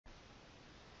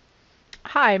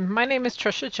Hi, my name is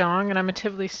Trisha Jong and I'm a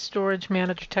Tivoli Storage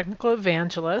Manager Technical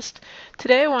Evangelist.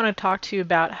 Today I want to talk to you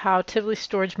about how Tivoli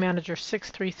Storage Manager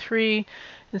 633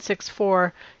 and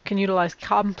 6.4 can utilize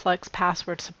complex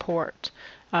password support.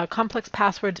 Complex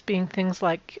passwords being things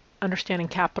like understanding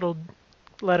capital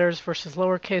letters versus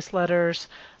lowercase letters,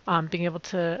 being able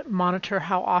to monitor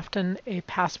how often a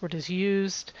password is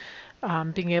used,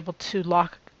 being able to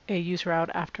lock a user out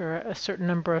after a certain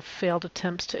number of failed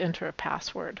attempts to enter a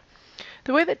password.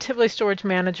 The way that Tivoli Storage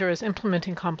Manager is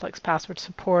implementing complex password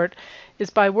support is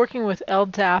by working with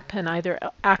LDAP and either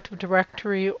Active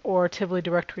Directory or Tivoli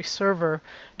Directory Server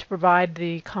to provide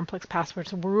the complex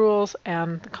passwords rules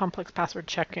and the complex password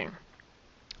checking.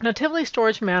 Now, Tivoli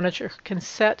Storage Manager can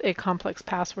set a complex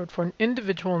password for an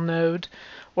individual node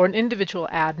or an individual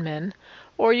admin,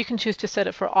 or you can choose to set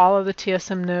it for all of the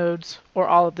TSM nodes or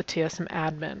all of the TSM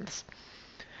admins.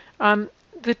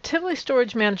 The Tivoli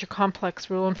Storage Manager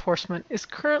complex rule enforcement is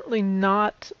currently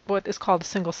not what is called a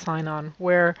single sign-on,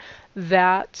 where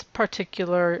that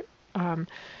particular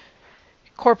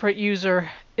corporate user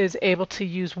is able to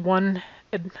use one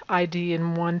ID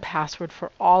and one password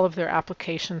for all of their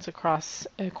applications across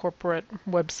a corporate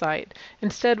website.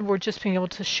 Instead, we're just being able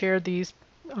to share these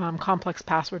complex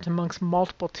passwords amongst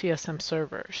multiple TSM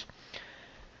servers.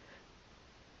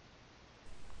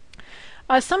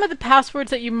 Some of the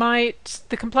passwords that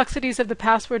the complexities of the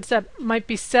passwords that might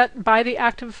be set by the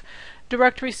Active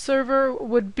Directory server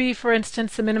would be, for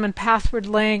instance, the minimum password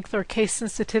length or case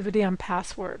sensitivity on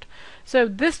password. So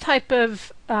this type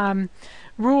of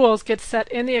rules get set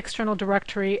in the external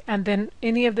directory, and then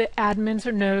any of the admins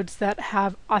or nodes that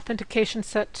have authentication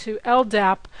set to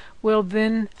LDAP will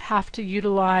then have to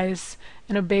utilize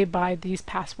and obey by these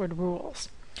password rules.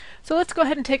 So let's go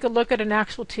ahead and take a look at an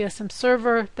actual TSM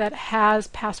server that has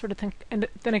password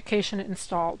authentication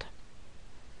installed.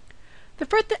 The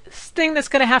first thing that's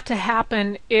going to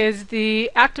happen is the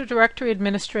Active Directory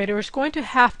administrator is going to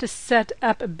have to set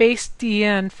up a base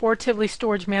DN for Tivoli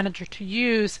Storage Manager to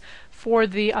use for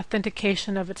the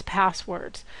authentication of its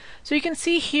passwords. So you can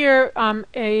see here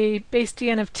a base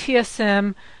DN of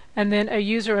TSM and then a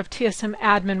user of TSM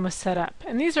admin was set up.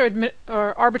 And these are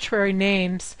arbitrary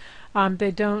names.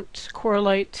 They don't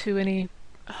correlate to any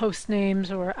host names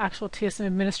or actual TSM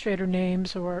administrator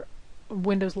names or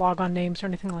Windows logon names or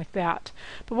anything like that.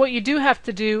 But what you do have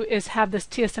to do is have this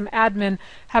TSM admin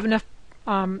have enough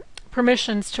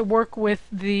permissions to work with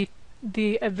the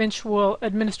eventual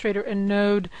administrator and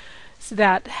node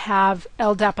that have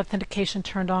LDAP authentication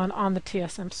turned on the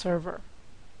TSM server.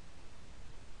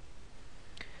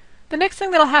 The next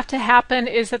thing that will have to happen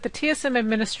is that the TSM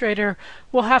administrator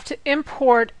will have to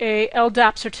import a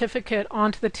LDAP certificate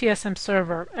onto the TSM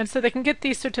server. And so they can get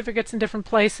these certificates in different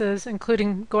places,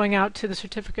 including going out to the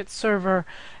certificate server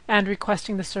and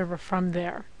requesting the server from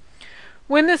there.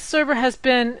 When this certificate has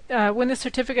been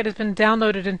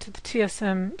downloaded into the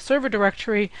TSM server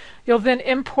directory, you'll then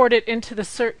import it into the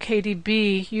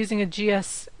certkdb using a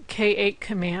gsk8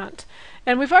 command.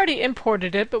 And we've already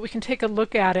imported it, but we can take a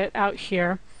look at it out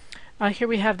here. Here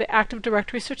we have the Active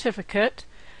Directory certificate,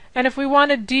 and if we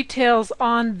wanted details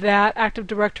on that Active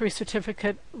Directory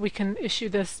certificate, we can issue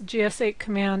this gs8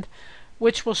 command,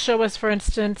 which will show us, for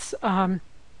instance,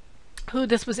 who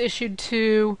this was issued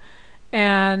to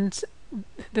and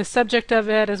the subject of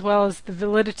it, as well as the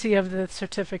validity of the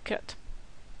certificate.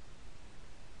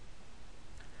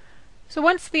 So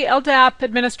once the LDAP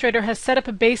administrator has set up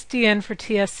a base DN for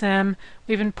TSM,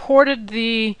 we've imported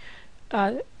the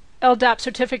LDAP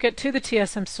certificate to the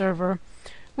TSM server.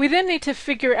 We then need to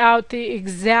figure out the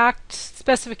exact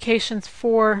specifications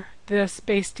for this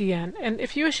base DN. And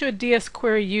if you issue a ds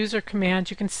query user command,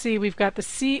 you can see we've got the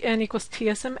cn equals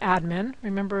TSM admin.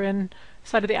 Remember,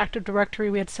 inside of the Active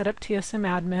Directory we had set up TSM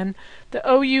admin. The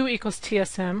OU equals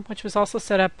TSM, which was also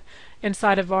set up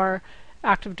inside of our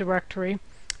Active Directory.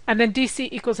 And then DC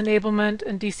equals enablement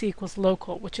and DC equals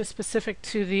local, which is specific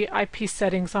to the IP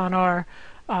settings on our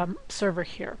server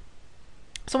here.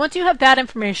 So once you have that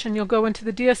information, you'll go into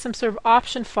the DSM serve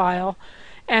option file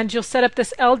and you'll set up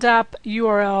this LDAP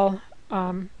URL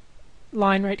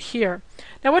line right here.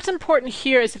 Now what's important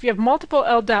here is if you have multiple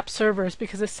LDAP servers,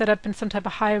 because it's set up in some type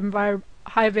of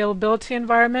high availability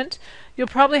environment, you'll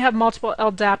probably have multiple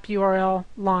LDAP URL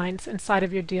lines inside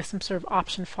of your DSM serve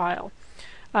option file.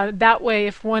 That way,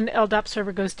 if one LDAP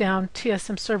server goes down,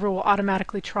 TSM server will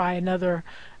automatically try another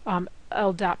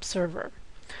LDAP server.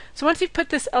 So once you've put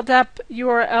this LDAP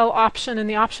URL option in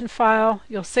the option file,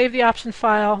 you'll save the option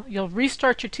file, you'll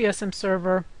restart your TSM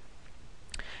server,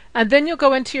 and then you'll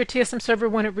go into your TSM server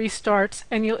when it restarts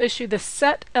and you'll issue the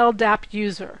set LDAP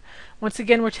user. Once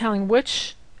again, we're telling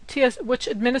which which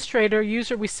administrator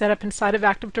user we set up inside of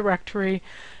Active Directory,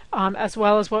 as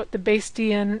well as what the base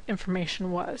DN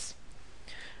information was.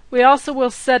 We also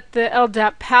will set the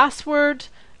LDAP password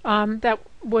that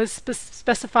was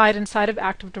specified inside of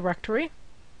Active Directory.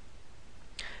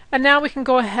 And now we can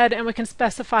go ahead and we can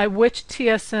specify which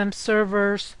TSM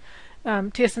servers,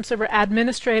 TSM server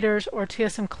administrators or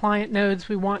TSM client nodes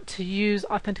we want to use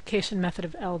authentication method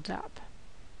of LDAP.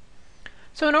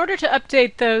 So in order to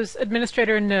update those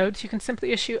administrator nodes, you can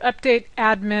simply issue update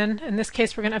admin. In this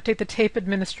case, we're going to update the tape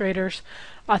administrators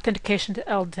authentication to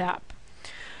LDAP.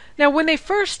 Now, when they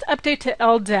first update to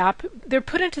LDAP, they're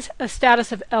put into a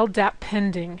status of LDAP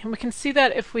pending. And we can see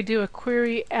that if we do a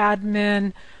query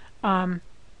admin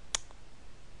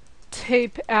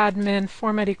tape admin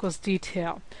format equals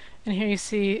detail. And here you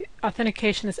see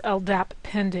authentication is LDAP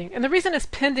pending. And the reason it's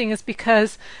pending is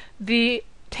because the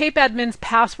tape admin's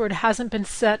password hasn't been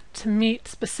set to meet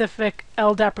specific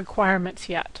LDAP requirements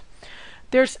yet.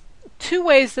 There's two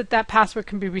ways that that password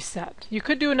can be reset. You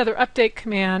could do another update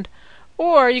command,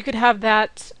 or you could have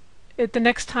that the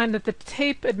next time that the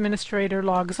tape administrator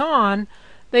logs on,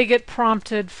 they get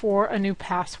prompted for a new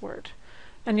password.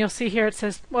 And you'll see here it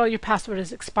says, well, your password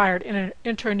is expired,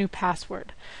 enter a new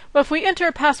password. Well, if we enter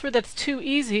a password that's too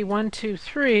easy, 1, 2,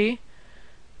 3,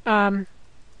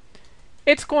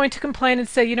 it's going to complain and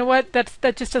say, you know what,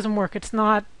 that just doesn't work. It's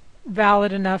not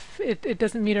valid enough. It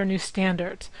doesn't meet our new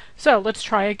standards. So let's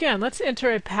try again. Let's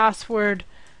enter a password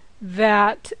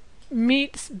that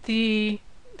meets the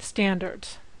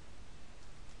standards.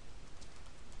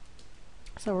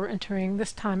 So we're entering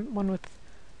this time one with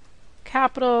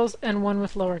capitals and one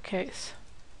with lowercase.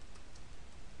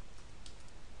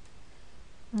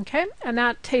 Okay, and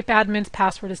that tape admin's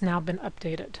password has now been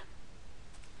updated.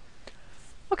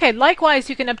 Okay, likewise,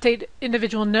 you can update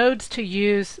individual nodes to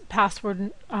use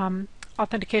password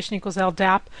authentication equals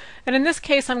LDAP. And in this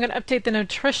case, I'm going to update the node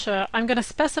Tricia. I'm going to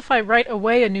specify right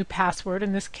away a new password,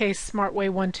 in this case,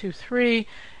 smartway123,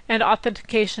 and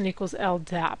authentication equals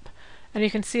LDAP. And you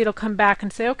can see it'll come back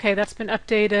and say, okay, that's been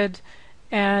updated,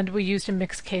 and we used a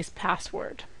mixed case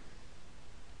password.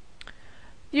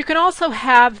 You can also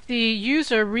have the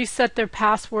user reset their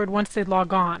password once they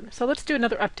log on. So let's do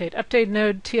another update. Update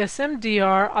node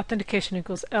tsmdr authentication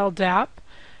equals LDAP.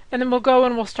 And then we'll go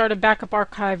and we'll start a backup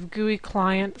archive GUI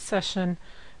client session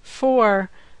for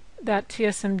that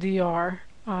tsmdr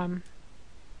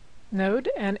node.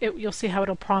 And you'll see how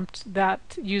it'll prompt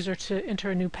that user to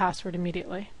enter a new password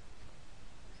immediately.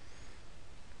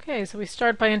 Okay, so we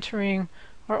start by entering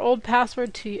our old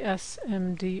password,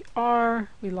 tsmdr.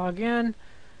 We log in.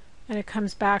 And it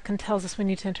comes back and tells us we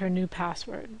need to enter a new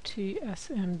password.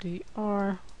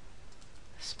 tsmdr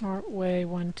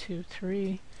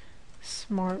smartway123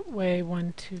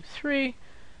 smartway123,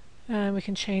 and we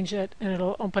can change it and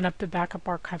it'll open up the backup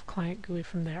archive client GUI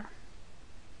from there.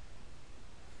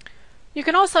 You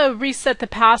can also reset the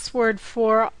password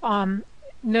for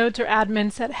nodes or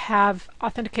admins that have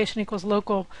authentication equals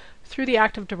local through the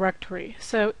Active Directory.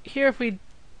 So here if we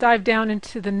dive down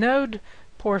into the node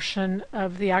portion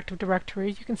of the Active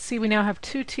Directory, you can see we now have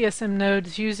two TSM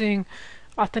nodes using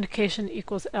authentication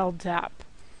equals LDAP.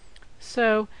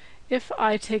 So if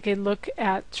I take a look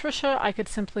at Tricia, I could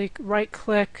simply right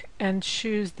click and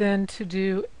choose then to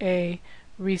do a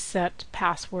reset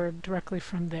password directly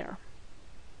from there.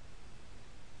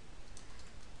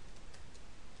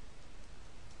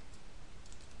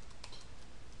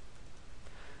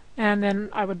 And then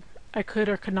I could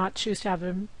or could not choose to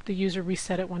have the user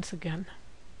reset it once again.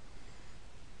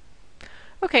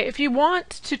 Okay, if you want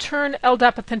to turn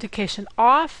LDAP authentication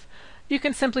off, you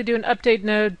can simply do an update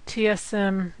node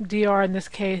tsmdr in this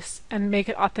case and make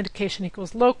it authentication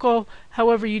equals local.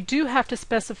 However, you do have to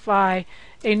specify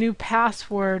a new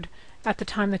password at the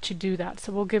time that you do that.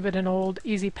 So we'll give it an old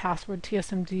easy password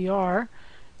tsmdr,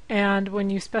 and when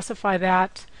you specify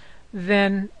that,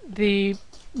 then the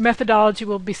methodology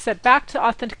will be set back to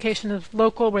authentication of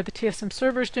local where the TSM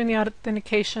server is doing the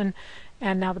authentication,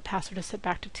 and now the password is set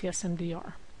back to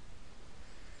tsmdr.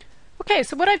 Okay,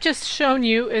 so what I've just shown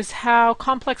you is how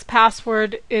complex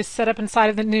password is set up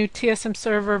inside of the new TSM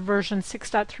server version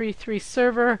 6.33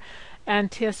 server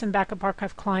and TSM backup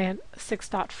archive client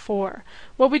 6.4.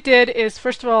 What we did is,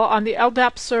 first of all, on the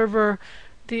LDAP server,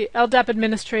 the LDAP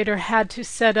administrator had to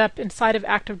set up inside of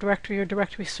Active Directory or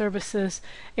Directory Services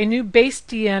a new base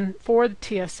DN for the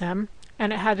TSM,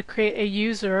 and it had to create a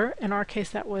user. In our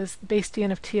case, that was base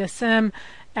DN of TSM,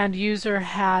 and user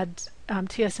had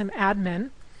TSM admin.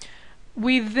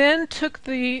 We then took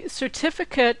the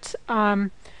certificate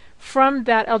from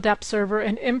that LDAP server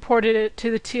and imported it to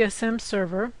the TSM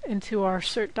server into our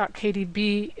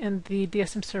cert.kdb in the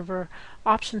DSM server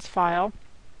options file.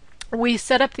 We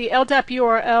set up the LDAP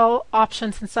URL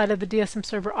options inside of the DSM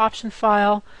server option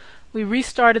file. We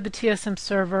restarted the TSM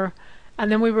server,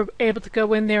 and then we were able to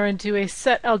go in there and do a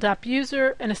set LDAP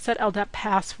user and a set LDAP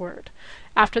password.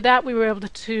 After that, we were able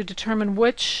to determine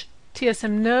which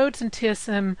TSM nodes and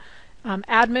TSM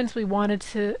admins we wanted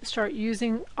to start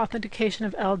using authentication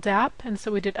of LDAP, and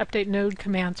so we did update node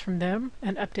commands from them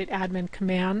and update admin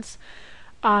commands.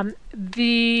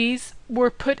 These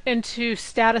were put into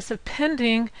status of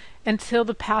pending until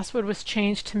the password was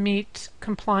changed to meet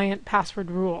compliant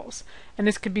password rules. And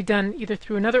this could be done either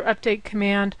through another update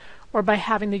command or by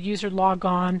having the user log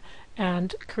on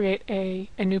and create a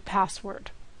new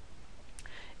password.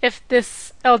 If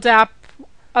this LDAP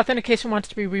authentication wants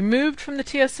to be removed from the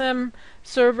TSM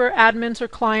server, admins, or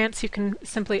clients, you can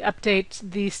simply update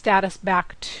the status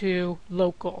back to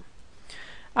local.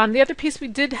 The other piece we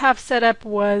did have set up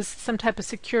was some type of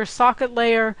secure socket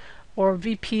layer or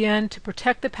VPN to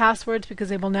protect the passwords, because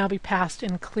they will now be passed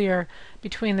in clear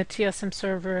between the TSM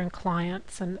server and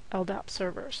clients and LDAP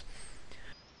servers.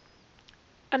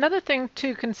 Another thing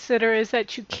to consider is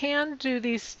that you can do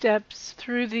these steps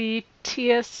through the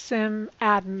TSM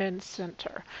Admin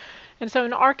Center. And so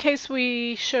in our case,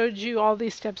 we showed you all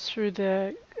these steps through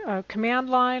the command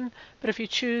line, but if you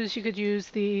choose, you could use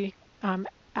the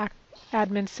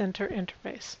Admin Center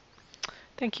interface.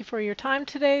 Thank you for your time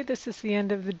today. This is the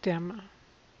end of the demo.